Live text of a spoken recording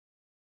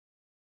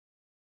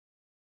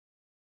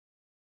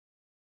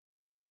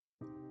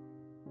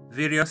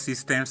Various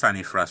systems and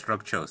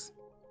infrastructures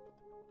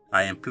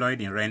are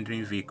employed in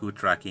rendering vehicle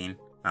tracking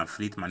and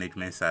fleet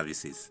management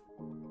services.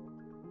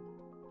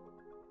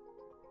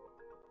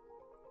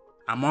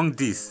 Among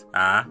these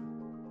are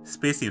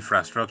space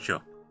infrastructure,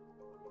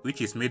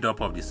 which is made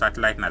up of the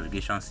satellite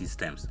navigation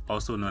systems,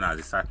 also known as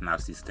the sat-nav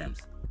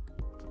systems,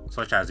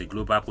 such as the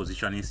Global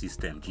Positioning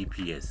System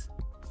 (GPS),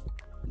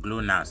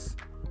 GLONASS,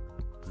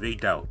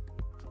 VDAO,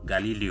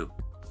 Galileo,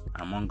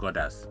 among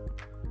others.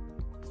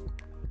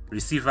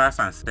 Receivers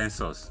and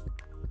sensors,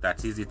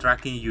 that is the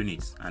tracking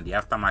units and the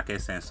aftermarket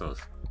sensors,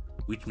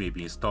 which may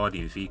be installed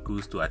in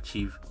vehicles to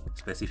achieve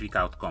specific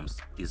outcomes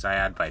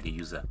desired by the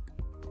user.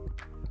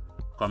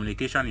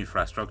 Communication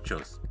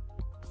infrastructures,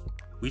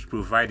 which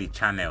provide the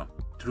channel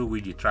through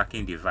which the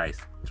tracking device,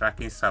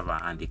 tracking server,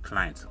 and the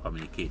client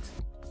communicate.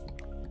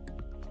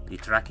 The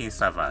tracking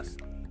servers.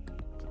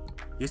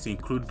 These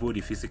include both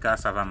the physical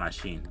server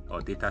machine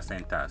or data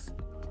centers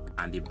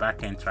and the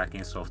back-end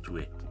tracking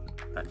software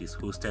that is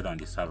hosted on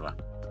the server,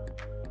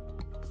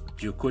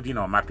 geocoding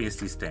or mapping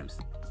systems,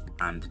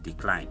 and the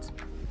client.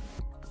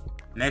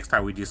 Next, I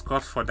will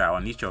discuss further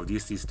on each of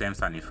these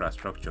systems and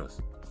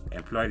infrastructures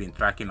employed in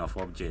tracking of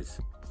objects,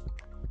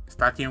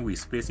 starting with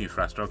space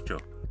infrastructure,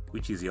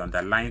 which is the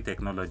underlying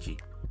technology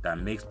that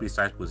makes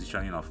precise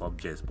positioning of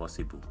objects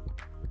possible.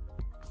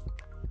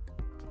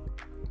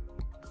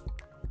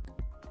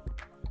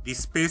 The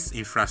space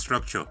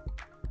infrastructure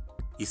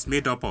is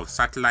made up of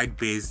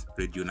satellite-based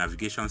radio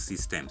navigation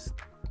systems,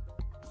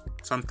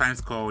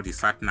 sometimes called the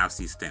sat-nav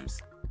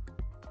systems,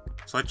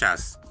 such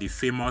as the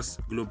famous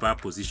Global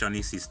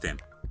Positioning System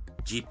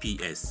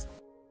 (GPS),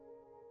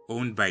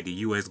 owned by the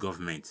US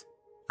government,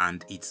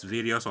 and its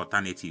various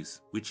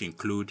alternatives, which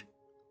include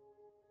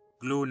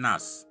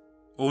GLONASS,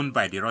 owned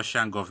by the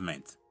Russian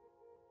government,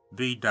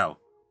 VDAO,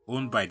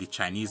 owned by the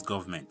Chinese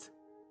government,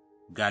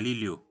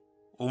 Galileo,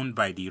 owned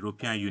by the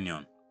European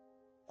Union,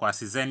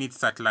 Quasi-Zenith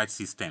Satellite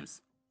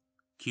Systems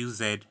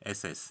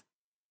 (QZSS),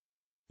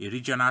 a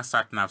regional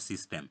sat-nav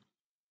system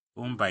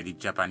owned by the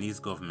Japanese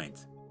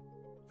government,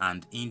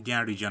 and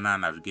Indian Regional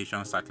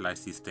Navigation Satellite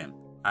System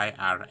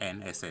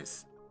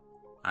 (IRNSS),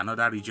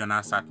 another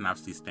regional sat-nav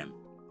system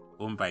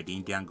owned by the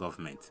Indian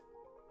government.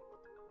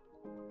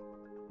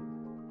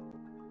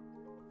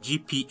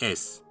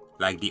 GPS,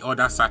 like the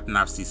other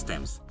sat-nav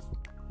systems,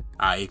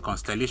 are a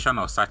constellation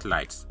of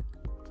satellites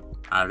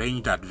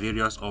arranged at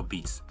various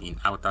orbits in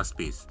outer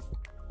space,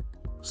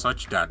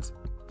 such that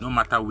no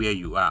matter where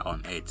you are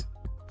on Earth,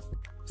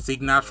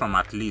 signals from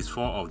at least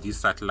 4 of these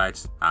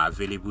satellites are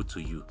available to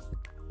you,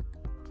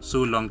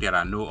 so long there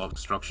are no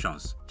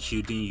obstructions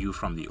shielding you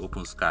from the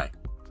open sky.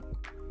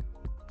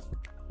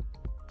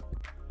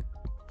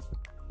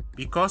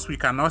 Because we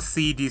cannot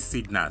see these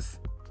signals,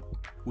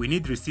 we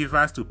need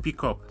receivers to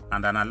pick up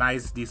and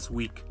analyze these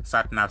weak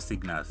sat-nav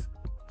signals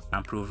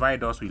and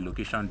provide us with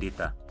location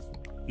data,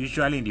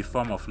 usually in the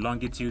form of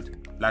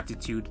longitude,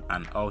 latitude,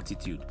 and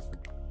altitude.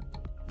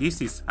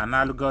 This is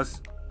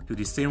analogous to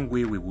the same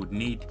way we would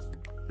need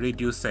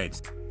radio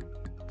sets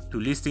to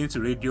listen to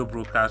radio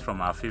broadcasts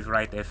from our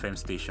favorite FM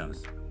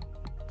stations.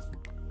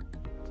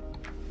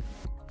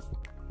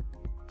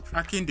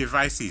 Tracking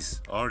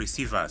devices or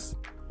receivers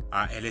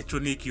are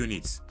electronic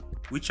units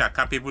which are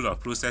capable of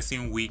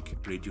processing weak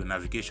radio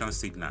navigation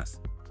signals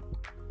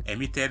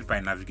emitted by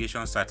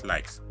navigation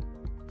satellites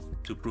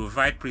to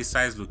provide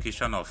precise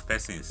location of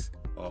persons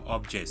or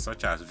objects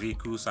such as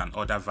vehicles and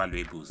other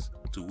valuables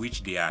to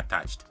which they are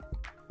attached.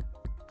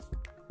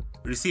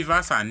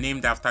 Receivers are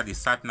named after the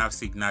sat-nav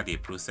signal they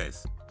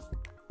process.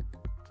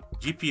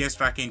 GPS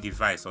tracking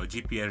device or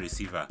GPS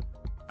receiver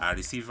are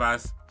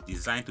receivers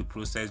designed to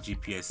process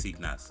GPS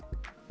signals.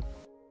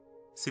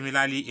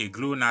 Similarly, a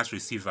GLONASS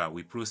receiver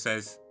will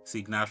process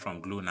signals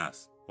from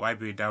GLONASS, while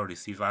VDAO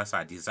receivers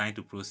are designed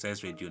to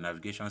process radio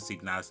navigation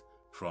signals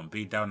from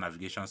VDAO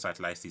navigation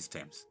satellite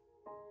systems.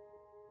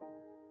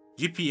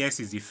 GPS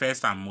is the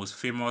first and most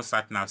famous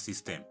sat-nav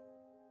system,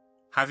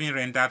 having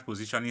rendered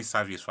positioning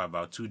service for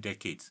about 2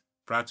 decades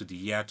prior to the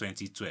year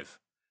 2012,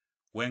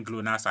 when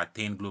GLONASS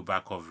attained global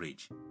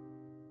coverage.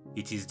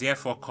 It is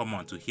therefore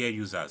common to hear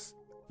users,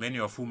 many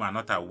of whom are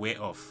not aware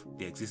of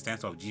the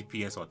existence of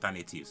GPS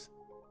alternatives,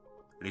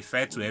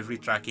 refer to every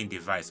tracking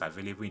device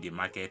available in the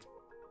market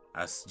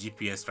as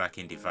GPS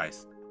tracking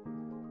device.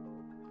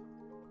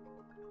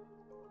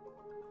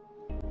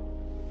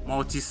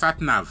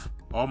 Multi-sat-nav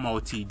or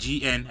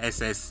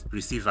multi-GNSS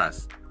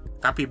receivers,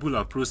 capable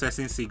of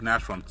processing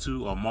signals from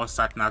 2 or more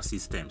sat-nav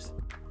systems,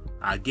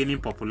 are gaining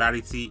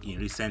popularity in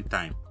recent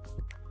time.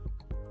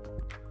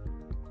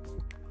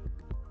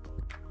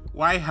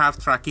 Why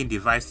have tracking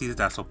devices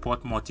that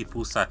support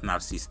multiple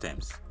sat-nav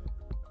systems?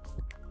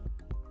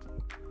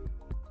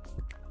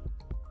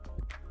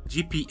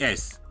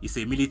 GPS is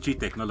a military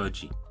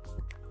technology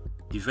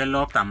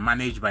developed and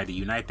managed by the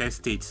United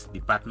States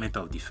Department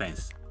of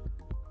Defense.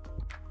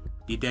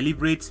 The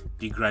deliberate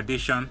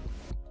degradation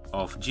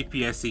of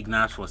GPS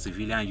signals for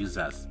civilian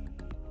users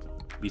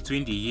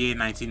between the year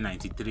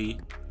 1993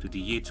 to the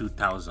year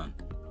 2000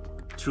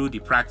 through the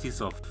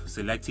practice of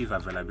selective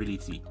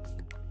availability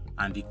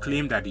and the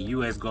claim that the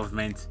US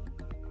government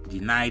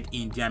denied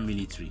Indian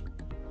military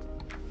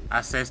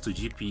access to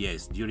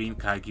GPS during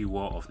Kargil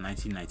War of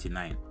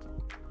 1999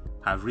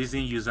 have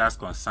risen users'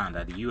 concern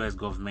that the US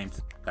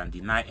government can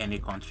deny any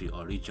country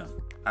or region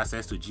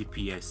access to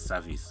GPS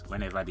service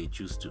whenever they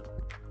choose to.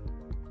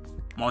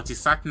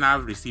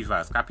 Multi-sat-nav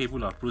receivers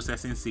capable of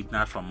processing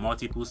signals from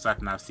multiple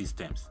sat-nav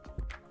systems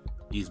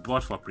is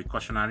bought for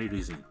precautionary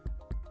reasons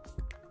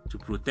to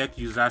protect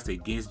users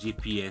against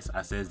GPS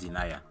access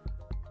denial,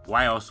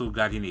 while also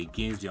guarding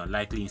against the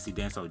unlikely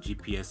incidence of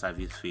GPS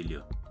service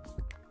failure.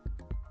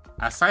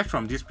 Aside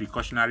from this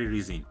precautionary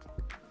reason,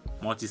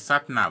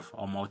 multi-sat-nav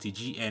or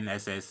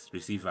multi-GNSS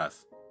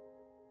receivers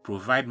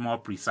provide more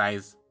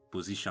precise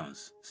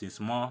positions since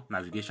more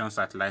navigation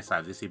satellites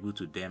are visible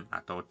to them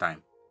at all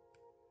times.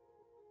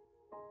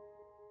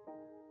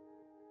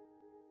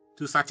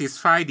 To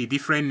satisfy the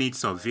different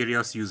needs of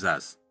various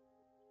users,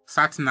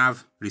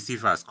 sat-nav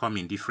receivers come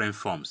in different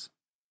forms.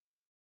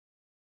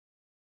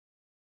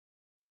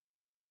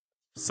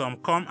 Some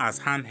come as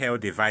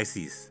handheld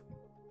devices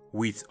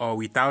with or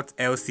without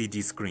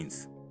LCD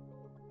screens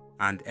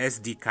and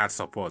SD card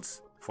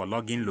supports for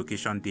logging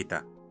location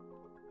data.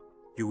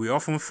 You will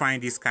often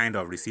find this kind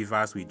of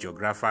receivers with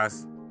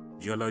geographers,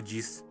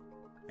 geologists,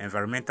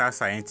 environmental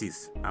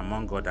scientists,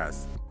 among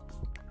others.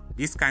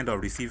 These kind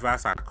of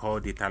receivers are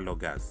called data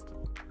loggers.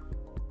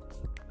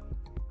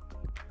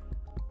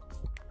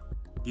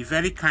 The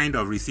very kind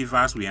of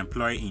receivers we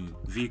employ in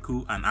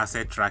vehicle and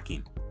asset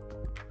tracking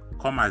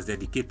come as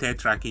dedicated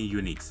tracking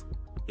units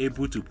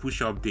able to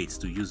push updates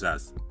to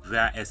users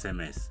via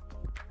SMS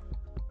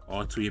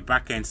or to a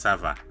backend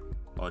server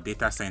or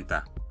data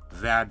center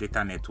via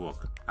data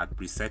network at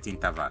preset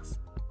intervals.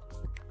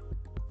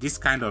 This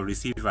kind of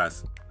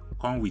receivers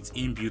come with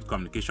inbuilt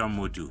communication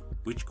module,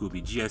 which could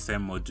be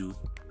GSM module,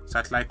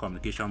 satellite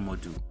communication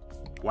module,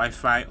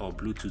 Wi-Fi or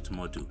Bluetooth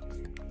module.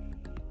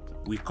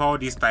 We call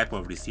this type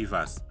of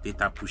receivers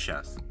data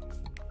pushers.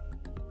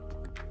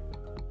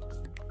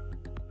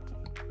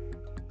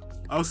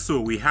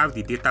 Also, we have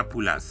the data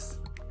pullers,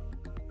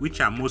 which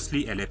are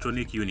mostly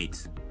electronic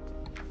units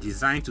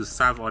designed to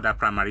serve other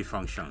primary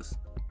functions,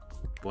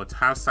 but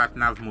have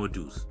sat-nav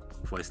modules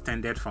for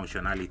extended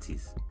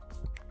functionalities.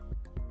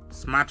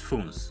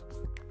 Smartphones,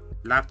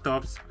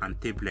 laptops, and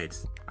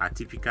tablets are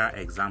typical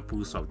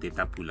examples of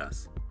data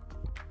pullers.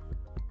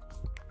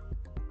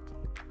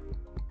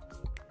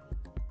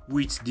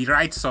 With the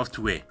right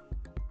software,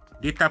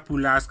 data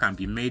pullers can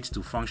be made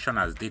to function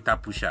as data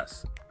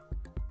pushers.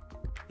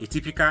 A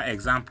typical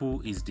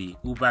example is the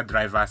Uber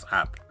Drivers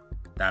app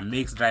that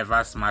makes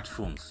drivers'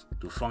 smartphones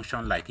to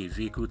function like a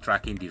vehicle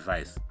tracking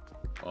device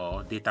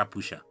or data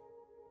pusher.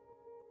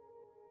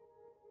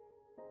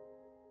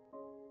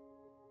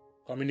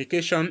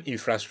 Communication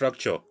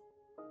infrastructure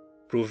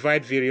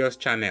provide various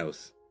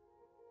channels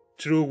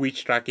through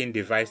which tracking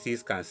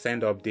devices can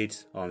send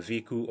updates on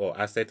vehicle or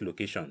asset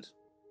locations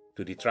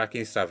to the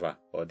tracking server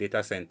or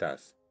data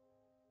centers.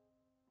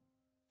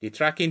 The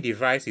tracking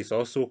device is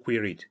also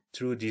queried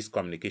through these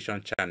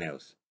communication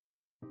channels.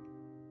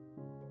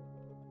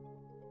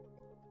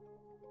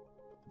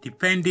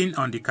 Depending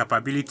on the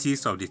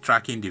capabilities of the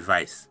tracking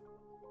device,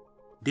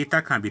 data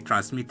can be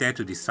transmitted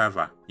to the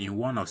server in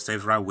one of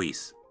several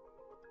ways.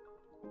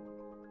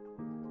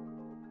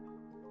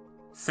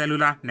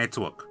 Cellular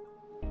network,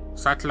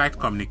 satellite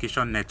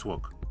communication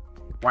network,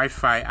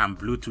 Wi-Fi and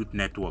Bluetooth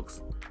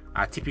networks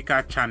are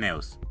typical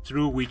channels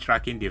through which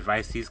tracking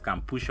devices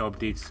can push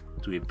updates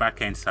to a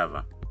backend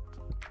server.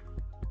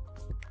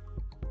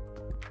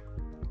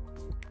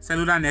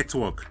 Cellular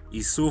network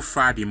is so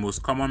far the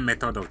most common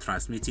method of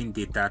transmitting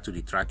data to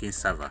the tracking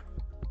server.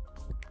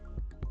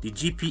 The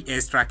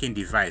GPS tracking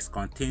device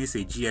contains a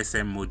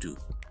GSM module,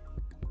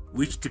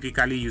 which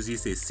typically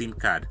uses a SIM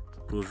card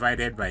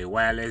provided by a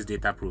wireless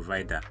data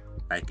provider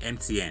like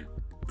MTN,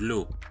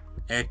 Glo,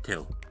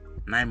 Airtel,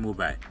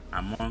 9Mobile,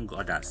 among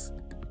others.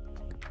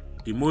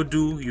 The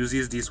module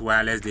uses this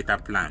wireless data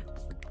plan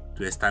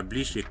to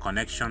establish a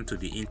connection to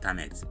the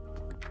internet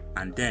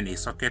and then a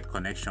socket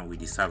connection with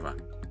the server.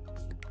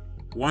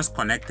 Once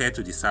connected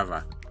to the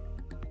server,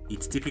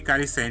 it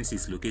typically sends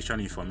its location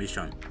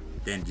information,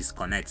 then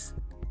disconnects.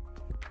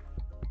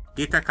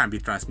 Data can be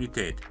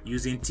transmitted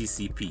using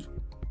TCP,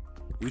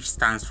 which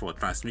stands for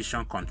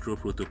Transmission Control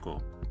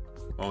Protocol,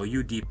 or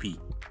UDP,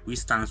 which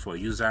stands for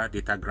User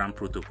Datagram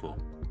Protocol.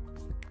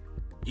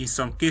 In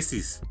some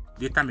cases,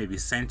 data may be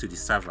sent to the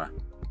server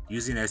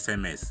using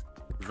SMS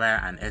via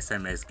an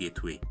SMS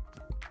gateway.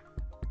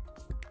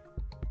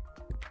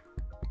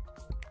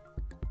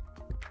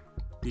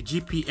 The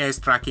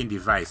GPS tracking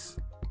device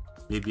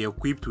may be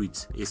equipped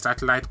with a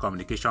satellite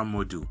communication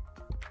module,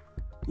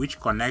 which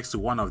connects to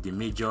one of the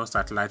major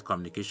satellite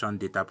communication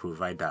data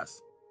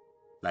providers,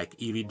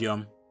 like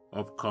Iridium,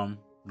 Upcom,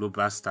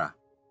 Globalstar,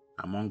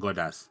 among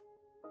others.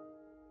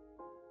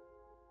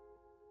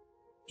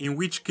 In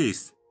which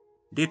case,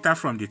 data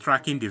from the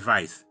tracking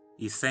device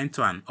is sent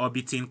to an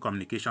orbiting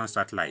communication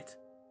satellite,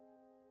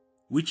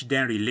 which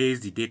then relays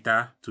the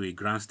data to a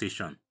ground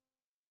station,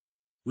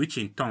 which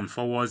in turn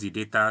forwards the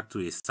data to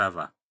a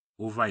server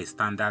over a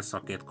standard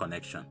socket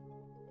connection.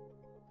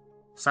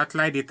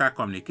 Satellite data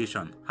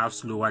communication have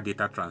slower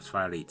data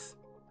transfer rates.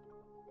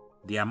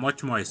 They are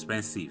much more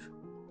expensive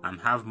and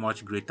have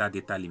much greater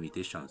data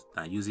limitations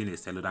than using a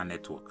cellular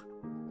network.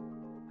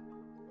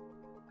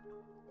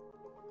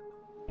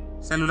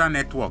 Cellular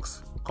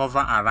networks cover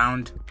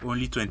around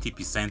only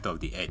 20% of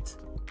the Earth.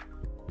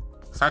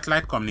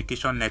 Satellite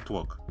communication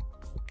network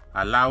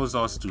allows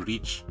us to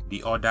reach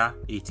the other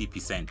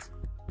 80%,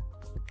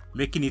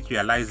 making it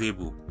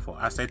realizable for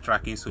asset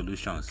tracking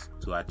solutions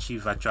to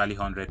achieve virtually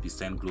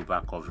 100% global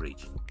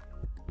coverage.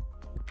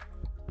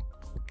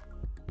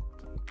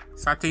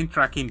 Certain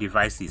tracking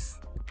devices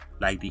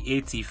like the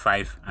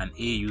AT5 and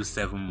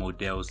AU7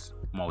 models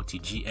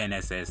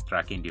multi-GNSS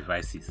tracking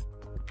devices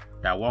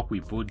that work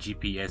with both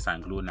GPS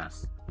and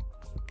GLONASS,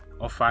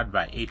 offered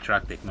by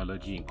A-Track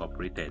Technology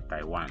Incorporated,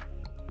 Taiwan.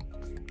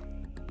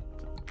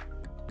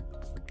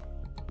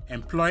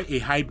 Employ a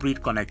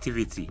hybrid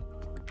connectivity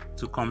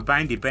to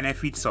combine the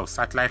benefits of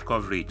satellite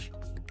coverage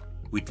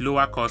with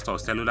lower cost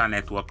of cellular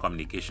network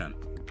communication.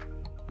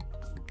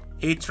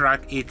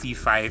 A-Track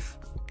AT5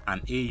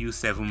 and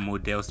AU7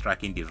 models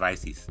tracking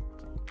devices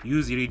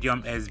use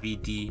Iridium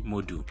SBD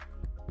module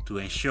to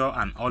ensure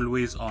an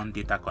always-on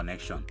data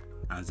connection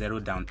and zero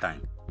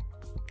downtime.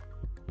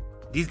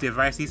 These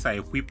devices are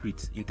equipped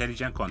with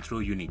intelligent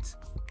control units,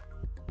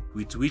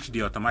 with which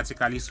they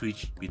automatically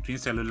switch between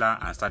cellular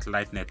and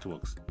satellite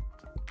networks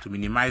to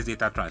minimize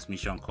data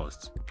transmission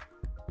costs,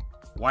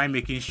 while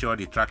making sure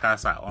the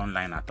trackers are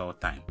online at all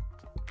times.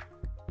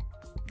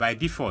 By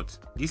default,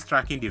 these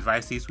tracking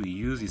devices will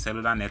use the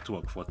cellular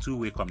network for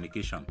two-way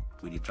communication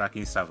with the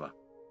tracking server.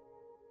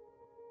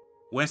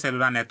 When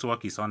cellular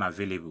network is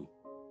unavailable,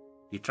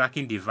 the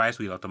tracking device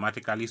will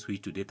automatically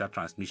switch to data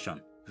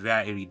transmission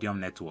via Iridium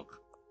network.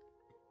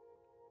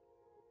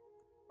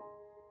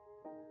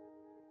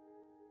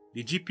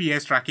 The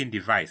GPS tracking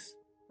device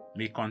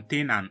may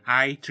contain an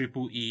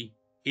IEEE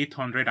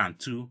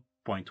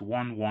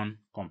 802.11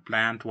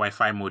 compliant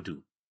Wi-Fi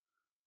module,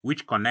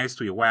 which connects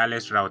to a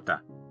wireless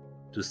router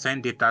to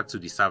send data to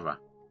the server.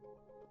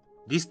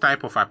 This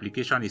type of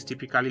application is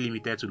typically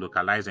limited to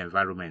localized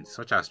environments,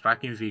 such as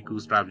tracking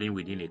vehicles traveling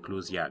within a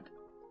closed yard,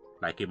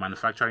 like a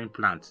manufacturing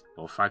plant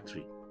or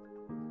factory,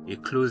 a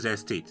closed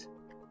estate,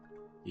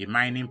 a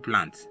mining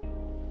plant,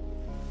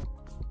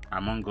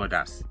 among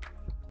others.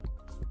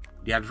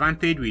 The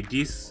advantage with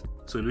this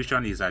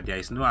solution is that there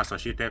is no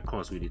associated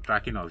cost with the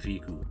tracking of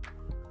vehicle,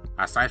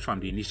 aside from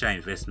the initial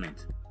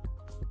investment.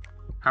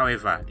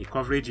 However, the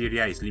coverage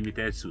area is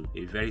limited to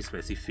a very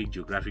specific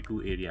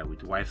geographical area with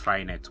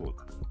Wi-Fi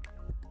network.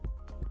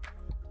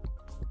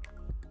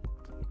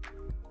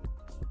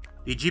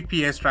 The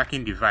GPS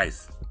tracking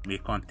device may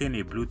contain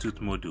a Bluetooth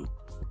module,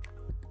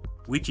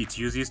 which it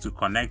uses to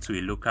connect to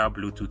a local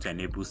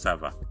Bluetooth-enabled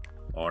server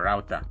or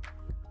router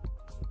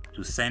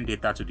to send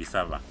data to the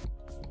server.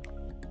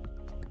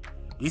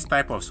 This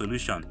type of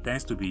solution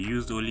tends to be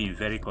used only in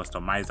very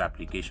customized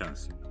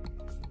applications.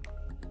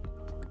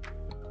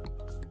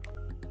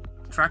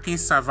 Tracking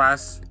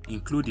servers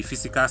include the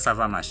physical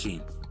server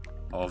machine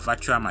or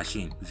virtual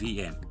machine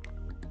 (VM),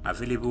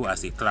 available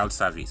as a cloud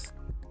service,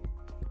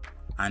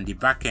 and the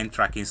back-end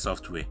tracking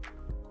software.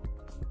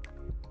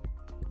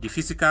 The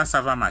physical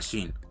server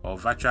machine or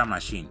virtual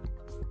machine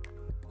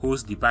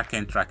hosts the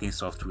back-end tracking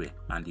software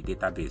and the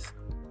database.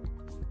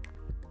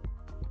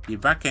 The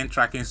back-end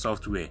tracking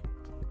software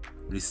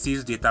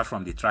receives data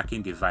from the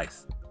tracking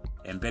device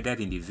embedded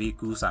in the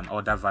vehicles and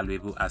other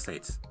valuable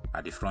assets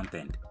at the front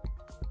end.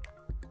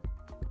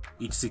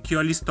 It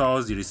securely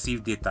stores the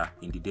received data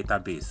in the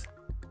database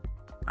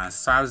and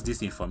serves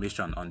this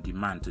information on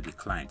demand to the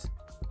client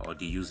or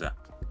the user.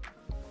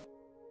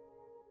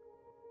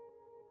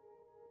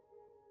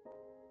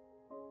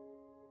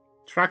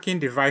 Tracking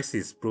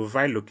devices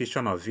provide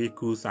location of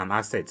vehicles and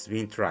assets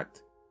being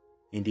tracked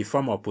in the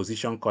form of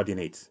position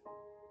coordinates.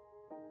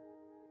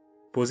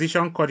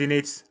 Position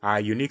coordinates are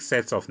unique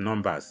sets of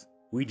numbers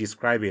which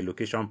describe a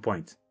location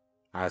point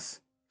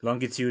as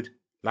longitude,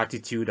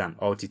 latitude, and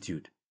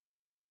altitude.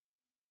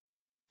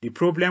 The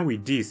problem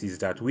with this is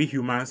that we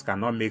humans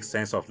cannot make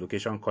sense of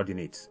location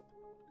coordinates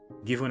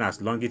given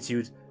as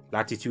longitude,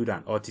 latitude,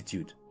 and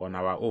altitude on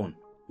our own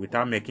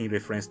without making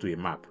reference to a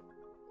map.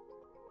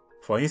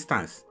 For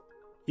instance,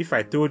 if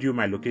I told you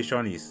my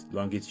location is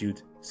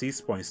longitude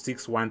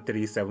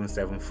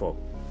 6.613774,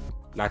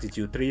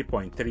 latitude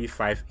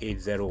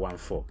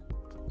 3.358014,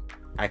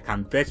 I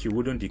can bet you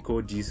wouldn't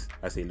decode this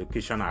as a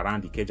location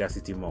around the Ikeja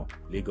City Mall,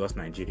 Lagos,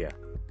 Nigeria,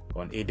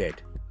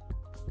 unaided.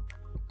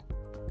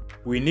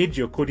 We need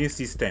geocoding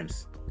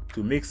systems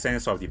to make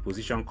sense of the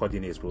position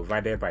coordinates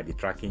provided by the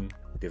tracking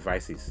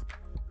devices.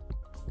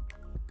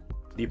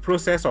 The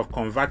process of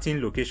converting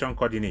location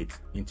coordinates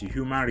into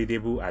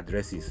human-readable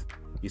addresses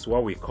is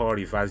what we call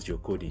reverse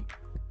geocoding.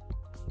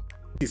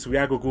 This is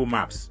where Google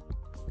Maps,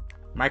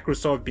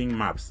 Microsoft Bing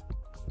Maps,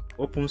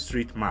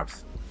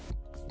 OpenStreetMaps,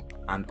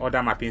 and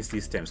other mapping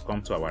systems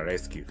come to our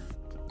rescue.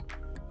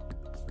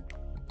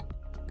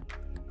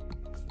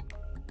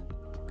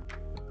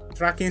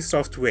 Tracking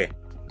software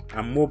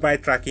and mobile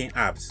tracking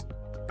apps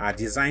are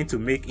designed to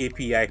make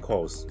API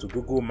calls to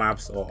Google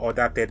Maps or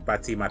other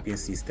third-party mapping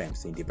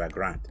systems in the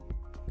background,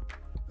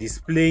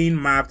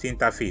 displaying mapped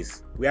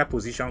interface where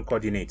position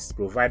coordinates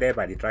provided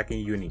by the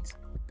tracking unit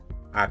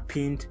are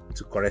pinned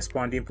to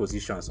corresponding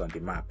positions on the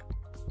map.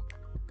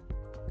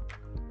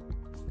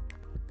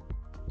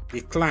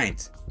 The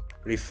client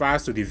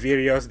refers to the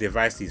various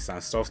devices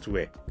and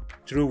software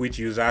through which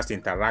users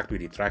interact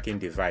with the tracking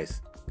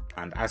device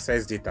and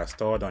access data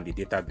stored on the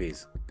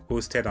database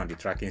hosted on the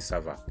tracking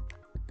server.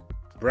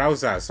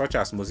 Browsers such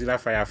as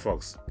Mozilla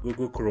Firefox,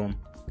 Google Chrome,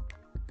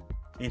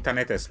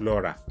 Internet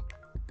Explorer,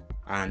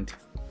 and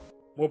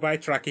mobile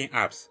tracking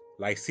apps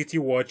like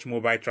CityWatch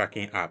mobile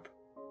tracking app,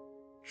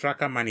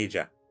 Tracker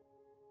Manager,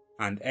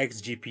 and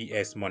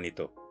XGPS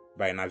Monitor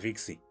by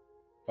Navixi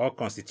all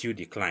constitute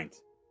the client.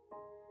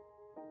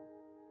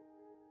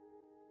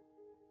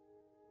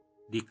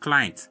 The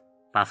client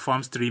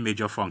performs three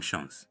major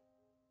functions.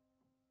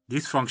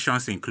 These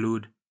functions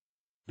include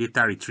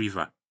data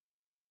retrieval,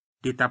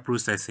 data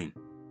processing,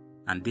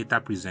 and data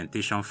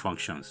presentation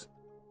functions.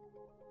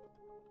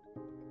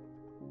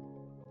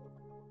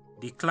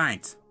 The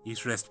client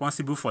is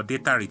responsible for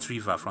data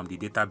retrieval from the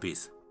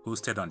database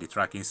hosted on the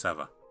tracking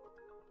server.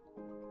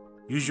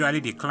 Usually,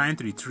 the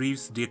client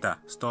retrieves data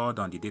stored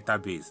on the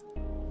database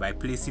by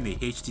placing a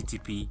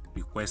HTTP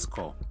request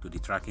call to the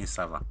tracking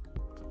server.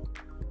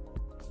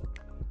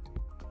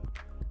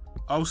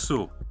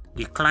 Also,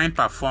 the client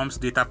performs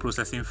data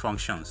processing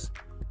functions,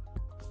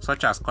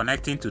 such as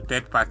connecting to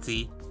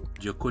third-party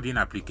geocoding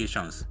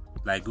applications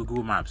like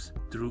Google Maps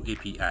through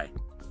API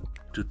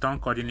to turn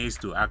coordinates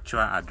to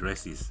actual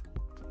addresses.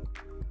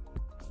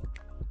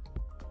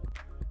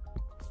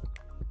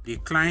 The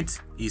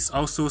client is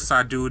also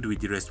saddled with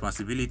the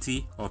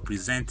responsibility of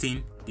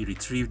presenting the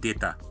retrieved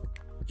data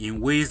in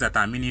ways that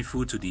are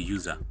meaningful to the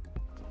user.